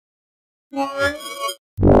Hey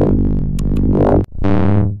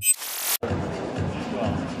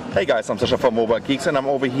guys, I'm Sasha from Mobile Geeks and I'm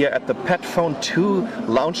over here at the PadFone 2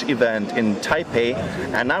 launch event in Taipei,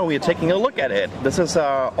 and now we're taking a look at it. This is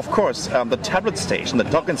of course the tablet station, the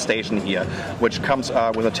docking station here, which comes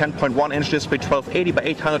with a 10.1 inch display, 1280 by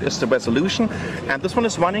 800 is the resolution, and this one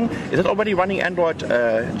is running, is it already running Android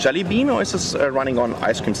Jelly Bean, or is this running on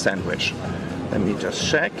Ice Cream Sandwich? Let me just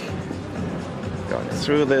check. Going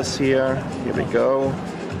through this here we go.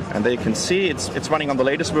 And there you can see it's running on the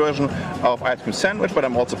latest version of Ice Cream Sandwich, but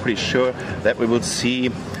I'm also pretty sure that we will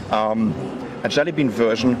see a Jelly Bean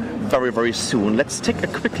version very, very soon. Let's take a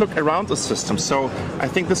quick look around the system. So I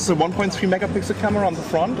think this is a 1.3 megapixel camera on the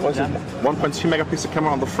front, or is it 1.3 megapixel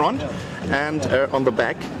camera on the front? And on the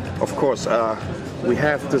back, of course, we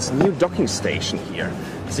have this new docking station here.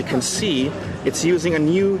 As you can see, it's using a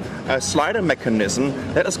new slider mechanism.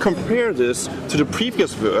 Let us compare this to the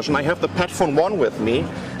previous version. I have the PadFone 1 with me,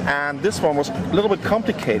 and this one was a little bit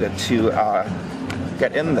complicated to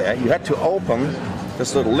get in there. You had to open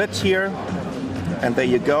this little lid here, and there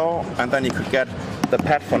you go, and then you could get the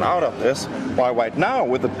PadFone out of this. While right now,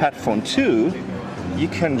 with the PadFone 2, you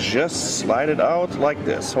can just slide it out like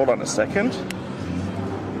this. Hold on a second.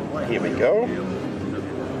 Here we go.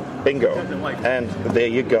 Bingo. And there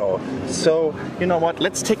you go. So, you know what,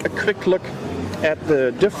 let's take a quick look at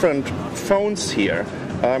the different phones here.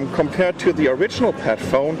 Compared to the original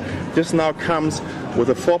PadFone, this now comes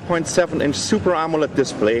with a 4.7-inch Super AMOLED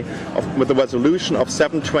display with a resolution of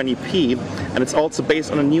 720p, and it's also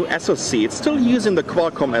based on a new SoC. It's still using the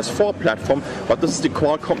Qualcomm S4 platform, but this is the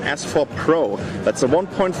Qualcomm S4 Pro. That's a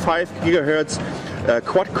 1.5 gigahertz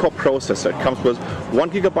quad-core processor. It comes with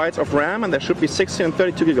 1 GB of RAM, and there should be 16 and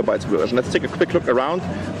 32 GB version. Let's take a quick look around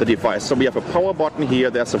the device. So we have a power button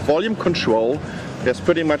here, there's a volume control, there's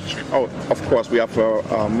pretty much, oh, of course, we have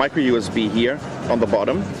a micro USB here on the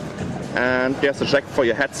bottom, and there's a jack for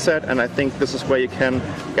your headset, and I think this is where you can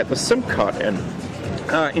get the SIM card in.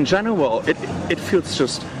 In general, it feels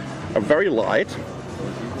just very light,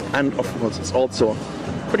 and of course it's also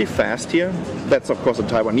pretty fast here. That's of course a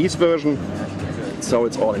Taiwanese version, so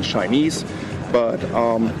it's all in Chinese, but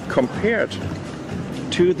compared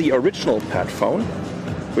to the original PadFone,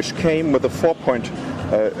 which came with a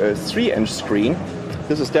 4.3-inch screen,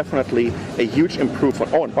 this is definitely a huge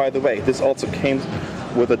improvement. Oh, and by the way, this also came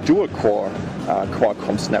with a dual-core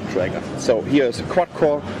Qualcomm Snapdragon. So here's a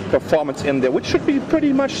quad-core performance in there, which should be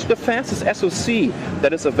pretty much the fastest SoC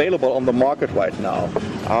that is available on the market right now.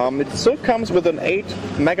 It still comes with an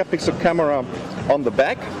 8-megapixel camera on the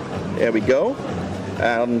back. There we go.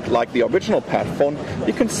 And like the original PadFone,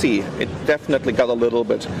 you can see it definitely got a little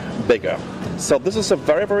bit bigger. So this is a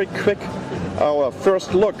very, very quick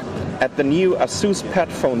first look at the new ASUS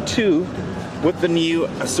PadFone 2 with the new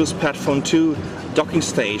ASUS PadFone 2 docking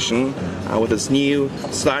station with this new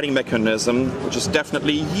sliding mechanism, which is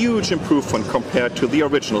definitely a huge improvement compared to the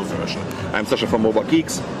original version. I'm Sasha from Mobile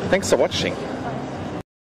Geeks. Thanks for watching.